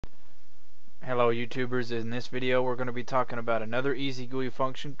Hello YouTubers, in this video we're going to be talking about another EasyGUI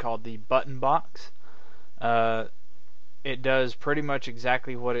function called the button box. It does pretty much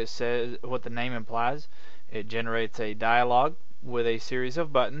exactly what it says, what the name implies. It generates a dialog with a series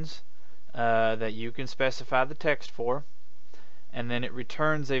of buttons that you can specify the text for, and then it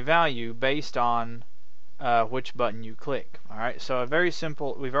returns a value based on which button you click. Alright, so a very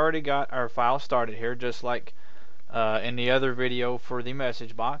simple, we've already got our file started here, just like in the other video for the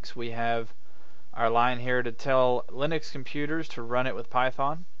message box. We have our line here to tell Linux computers to run it with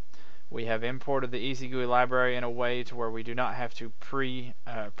Python. We have imported the EasyGUI library in a way to where we do not have to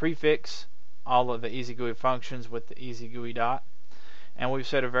prefix all of the EasyGUI functions with the EasyGUI dot, and we've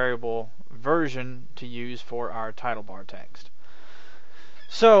set a variable version to use for our title bar text.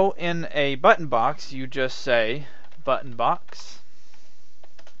 So in a button box, you just say button box.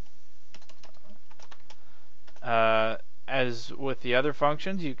 As with the other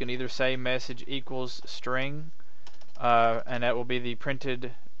functions, you can either say message equals string, and that will be the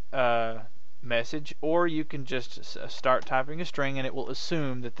printed message, or you can just start typing a string and it will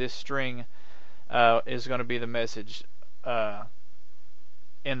assume that this string is going to be the message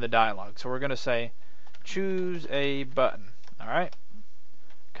in the dialog. So we're going to say choose a button, alright,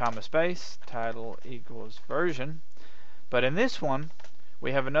 comma space, title equals version. But in this one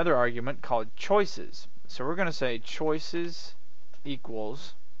we have another argument called choices. So we're going to say choices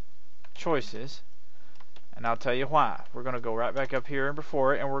equals choices, and I'll tell you why. We're going to go right back up here and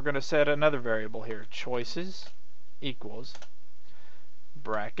before it, and we're going to set another variable here, choices equals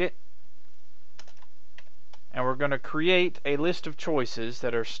bracket, and we're going to create a list of choices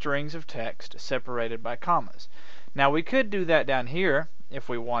that are strings of text separated by commas. Now we could do that down here if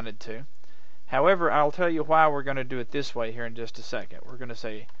we wanted to. However, I'll tell you why we're going to do it this way here in just a second. We're going to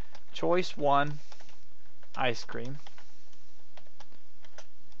say choice 1 ice cream,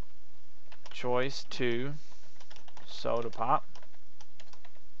 choice 2 soda pop,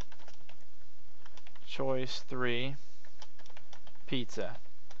 choice 3 pizza,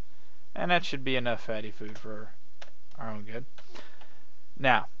 and that should be enough fatty food for our own good.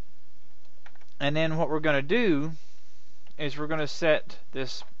 Now, and then what we're going to do is we're going to set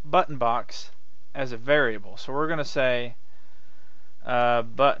this button box as a variable. So we're going to say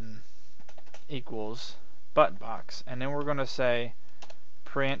button equals button box, and then we're going to say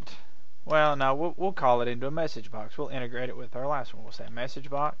print, well, no, we'll call it into a message box. We'll integrate it with our last one. We'll say message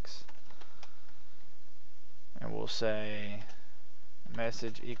box, and we'll say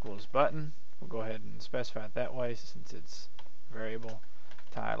message equals button. We'll go ahead and specify it that way since it's variable.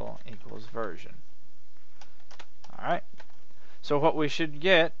 Title equals version. Alright, so what we should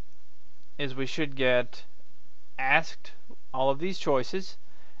get is we should get asked all of these choices,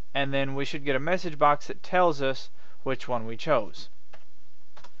 and then we should get a message box that tells us which one we chose.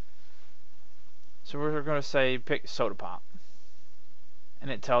 So we're going to say pick soda pop,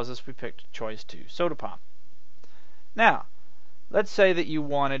 and it tells us we picked choice 2 soda pop. Now let's say that you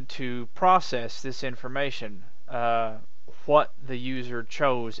wanted to process this information, what the user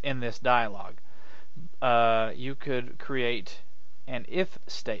chose in this dialog. You could create an if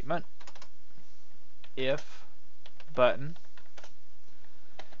statement, if button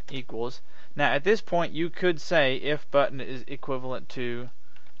equals. Now at this point you could say if button is equivalent to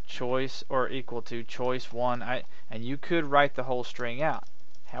choice or equal to choice 1, and you could write the whole string out.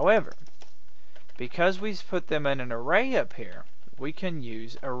 However, because we've put them in an array up here, we can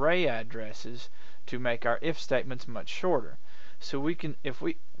use array addresses to make our if statements much shorter. So we can, if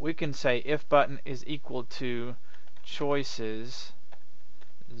we can say if button is equal to choices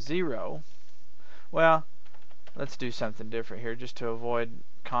 0. Well, let's do something different here just to avoid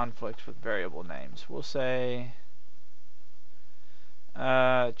conflict with variable names. We'll say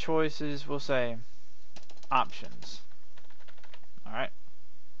choices, we'll say options. Alright,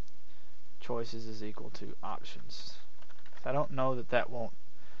 choices is equal to options. I don't know that that won't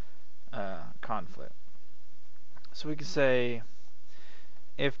conflict. So we can say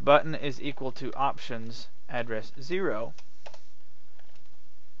if button is equal to options address 0,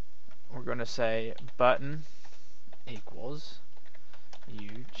 we're going to say button equals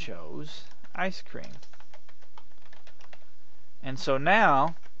you chose ice cream. And so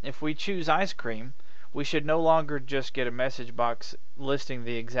now if we choose ice cream, we should no longer just get a message box listing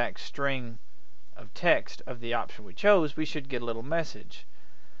the exact string of text of the option we chose. We should get a little message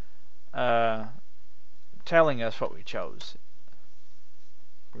telling us what we chose.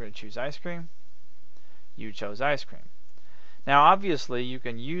 We're going to choose ice cream. You chose ice cream. Now obviously you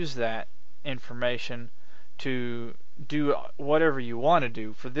can use that information to do whatever you want to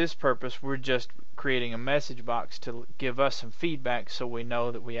do. For this purpose, we're just creating a message box to give us some feedback so we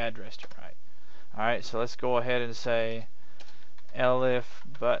know that we addressed it right. Alright, so let's go ahead and say elif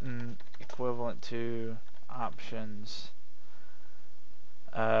button equivalent to options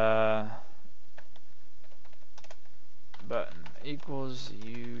button equals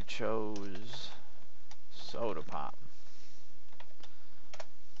you chose soda pop.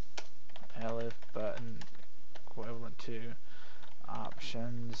 Elif button equivalent to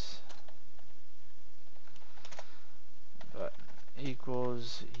options button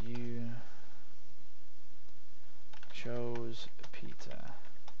equals you chose pizza.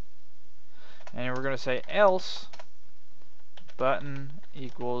 And we're going to say else button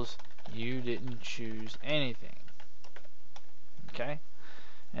equals you didn't choose anything. Okay?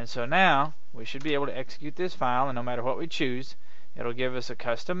 And so now we should be able to execute this file, and no matter what we choose, it'll give us a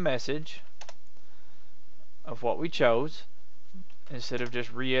custom message of what we chose instead of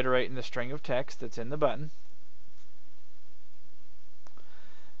just reiterating the string of text that's in the button.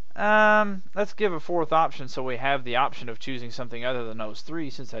 Let's give a fourth option so we have the option of choosing something other than those three,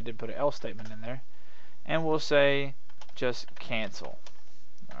 since I did put an else statement in there. And we'll say just cancel.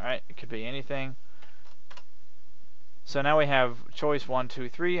 Alright, it could be anything. So now we have choice 1, 2,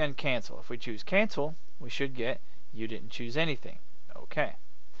 3 and cancel. If we choose cancel, we should get you didn't choose anything. Okay.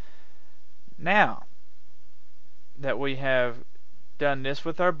 Now that we have done this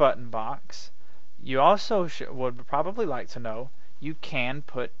with our button box, you also would probably like to know you can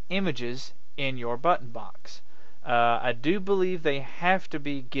put images in your button box. I do believe they have to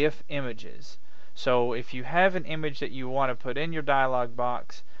be GIF images. So if you have an image that you want to put in your dialog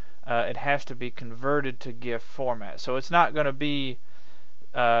box, it has to be converted to GIF format. So it's not going to be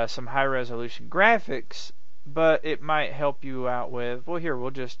some high resolution graphics, but it might help you out with, well, here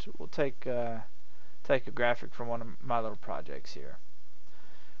we'll take a graphic from one of my little projects here.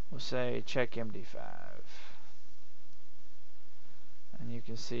 We'll say check MD5. And you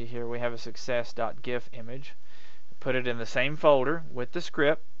can see here we have a success.gif image. Put it in the same folder with the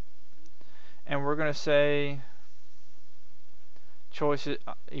script, and we're going to say choice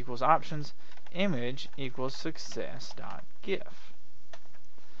equals options image equals success.gif.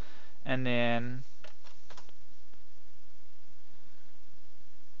 And then,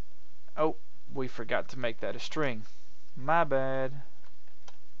 oh, we forgot to make that a string. My bad.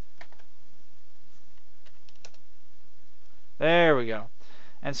 There we go.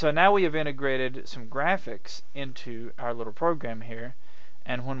 And so now we have integrated some graphics into our little program here,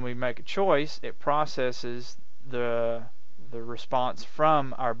 and when we make a choice, it processes the response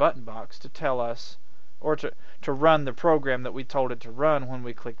from our button box to tell us, or to run the program that we told it to run when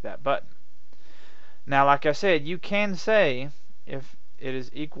we click that button. Now, like I said, you can say if it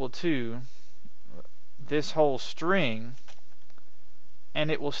is equal to this whole string, and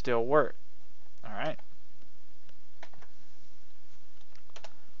it will still work. Alright?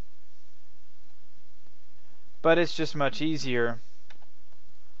 But it's just much easier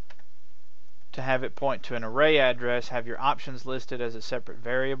to have it point to an array address, have your options listed as a separate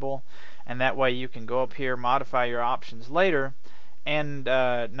variable, and that way you can go up here, modify your options later, and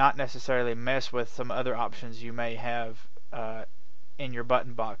not necessarily mess with some other options you may have in your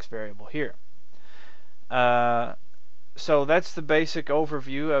button box variable here. So that's the basic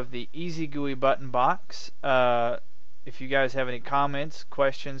overview of the EasyGUI button box. If you guys have any comments,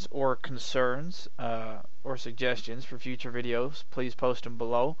 questions, or concerns, or suggestions for future videos, please post them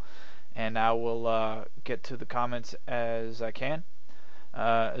below, and I will get to the comments as I can.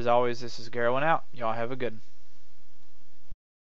 As always, this is Garwin out. Y'all have a good one.